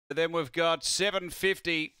Then we've got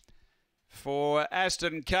 750 for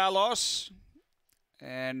Aston Carlos.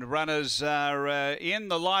 And runners are in.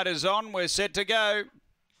 The light is on. We're set to go.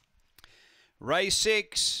 Race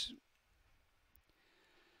 6.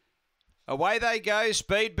 Away they go.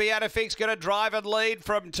 Speed Beatific's going to drive and lead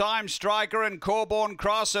from Time Striker and Corborn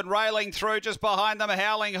Cross, and railing through just behind them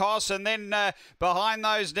Howling Hoss, and then behind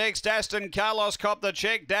those next Aston Carlos cop the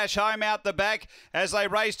check. Dash Home out the back as they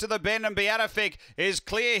race to the bend, and Beatific is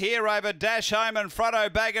clear here over Dash Home and Frodo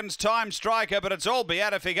Baggins Time Striker, but it's all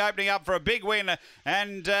Beatific opening up for a big win,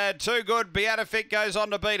 and Too Good Beatific goes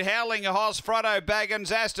on to beat Howling Hoss, Frodo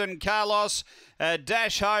Baggins, Aston Carlos,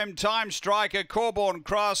 Dash Home, Time Striker, Corborn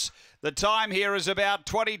Cross. The time here is about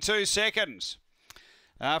 22 seconds.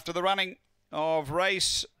 After the running of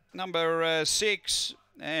race number 6,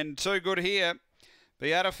 and Too Good here,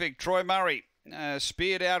 Beatific, Troy Murray,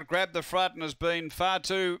 speared out, grabbed the front, and has been far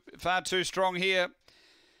too strong here.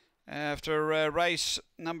 After race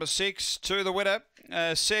number 6, to the winner.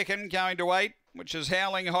 Second going to 8, which is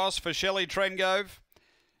Howling Hoss for Shelley Trengove.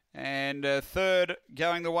 And third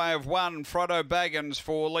going the way of 1, Frodo Baggins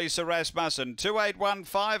for Lisa Rasmussen.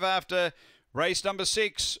 2815 after race number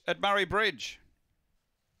 6 at Murray-Bridge.